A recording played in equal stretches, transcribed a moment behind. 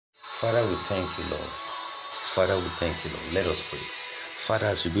Father, we thank you, Lord. Father, we thank you, Lord. Let us pray.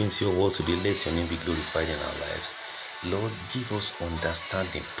 Father, as we go into your word today, let your name be glorified in our lives. Lord, give us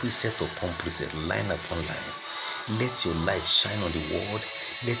understanding, precept upon precept, line upon line. Let your light shine on the word.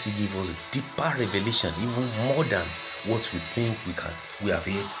 Let it give us deeper revelation, even more than what we think we have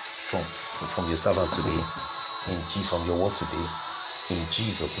heard from your servant today. From your word today. In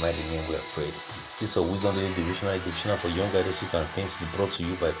Jesus' mighty name we have prayed. This is Wisdom Daily Devotional for young adults and things is brought to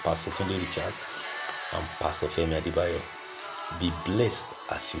you by Pastor Tunde Richards and Pastor Femi Adebayo. Be blessed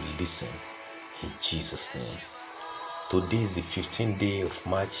as you listen in Jesus' name. Today is the 15th day of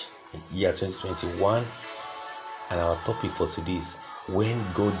March, year 2021, and our topic for today is when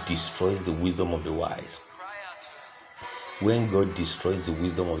God destroys the wisdom of the wise. When God destroys the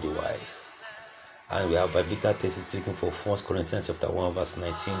wisdom of the wise. And we have biblical text taken for 1 Corinthians chapter 1 verse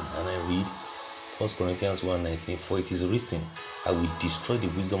 19, and I read 1 Corinthians 1:19, for it is written, I will destroy the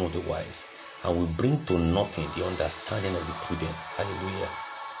wisdom of the wise, and will bring to nothing the understanding of the prudent. Hallelujah.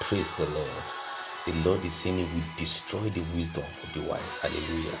 Praise the Lord. The Lord is saying he will destroy the wisdom of the wise.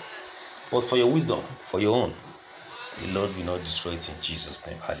 Hallelujah. But for your wisdom, for your own, the Lord will not destroy it in Jesus'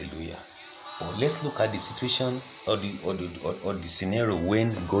 name. Hallelujah. But let's look at the situation or the scenario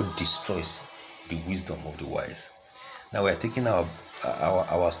when God destroys the wisdom of the wise. Now we are taking our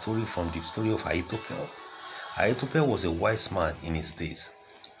story from the story of Ahithophel. Ahithophel was a wise man in his days.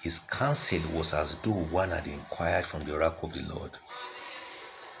 His counsel was as though one had inquired from the oracle of the Lord.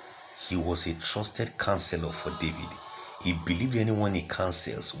 He was a trusted counselor for David. He believed anyone he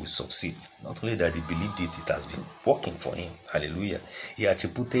counsels will succeed. Not only that he believed it, it has been working for him. Hallelujah. He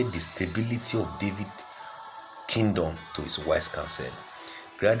attributed the stability of David's kingdom to his wise counsel.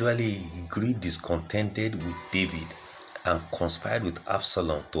 Gradually, he grew discontented with David and conspired with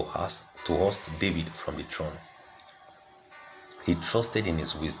Absalom to oust David from the throne. He trusted in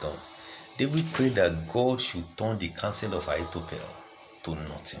his wisdom. David prayed that God should turn the counsel of Ahithophel to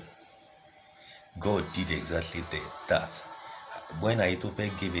nothing. God did exactly that. When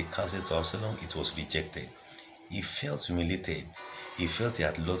Ahithophel gave a counsel to Absalom, it was rejected. He felt humiliated. He felt he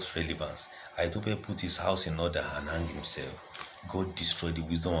had lost relevance. Ahithophel put his house in order and hanged himself. God destroyed the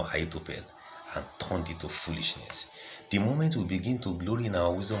wisdom of Ahithophel and turned it to foolishness. The moment we begin to glory in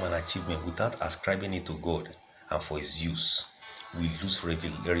our wisdom and achievement without ascribing it to God and for his use, we lose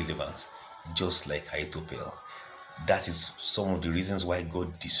relevance, just like Ahithophel. That is some of the reasons why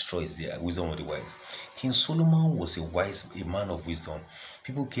God destroys the wisdom of the wise. King Solomon was a man of wisdom.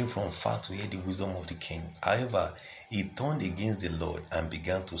 People came from far to hear the wisdom of the king. However, he turned against the Lord and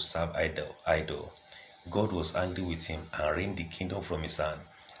began to serve idol. God was angry with him and rained the kingdom from his hand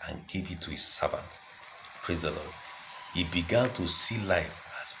and gave it to his servant. Praise the Lord. He began to see life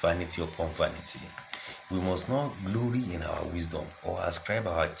as vanity upon vanity. We must not glory in our wisdom or ascribe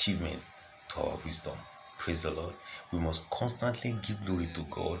our achievement to our wisdom. Praise the Lord. We must constantly give glory to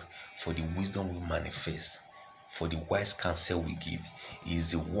God for the wisdom we manifest, for the wise counsel we give. He is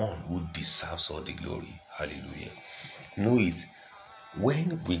the one who deserves all the glory. Hallelujah. Know it.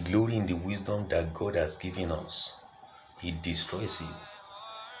 When we glory in the wisdom that God has given us, He destroys it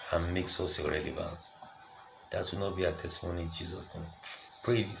and makes us irrelevant. That will not be a testimony in Jesus' name.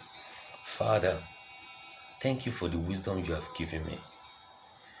 Praise. Father, thank you for the wisdom you have given me.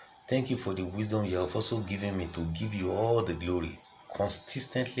 Thank you for the wisdom you have also given me to give you all the glory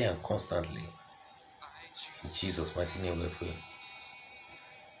consistently and constantly. In Jesus' mighty name we pray.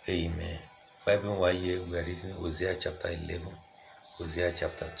 Amen. Bible while here we are reading Hosea chapter 11, Hosea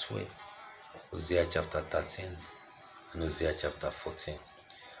chapter 12, Hosea chapter 13, and Hosea chapter 14.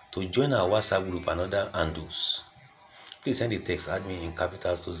 To join our WhatsApp group and other handles, please send the text add me in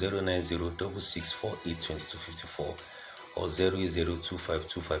capitals to 09066482254 or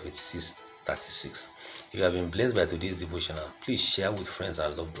 08025258636. If you have been blessed by today's devotional, please share with friends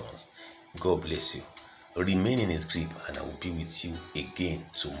and loved ones. God bless you. Remain in His grip, and I will be with you again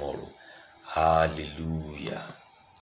tomorrow. Hallelujah.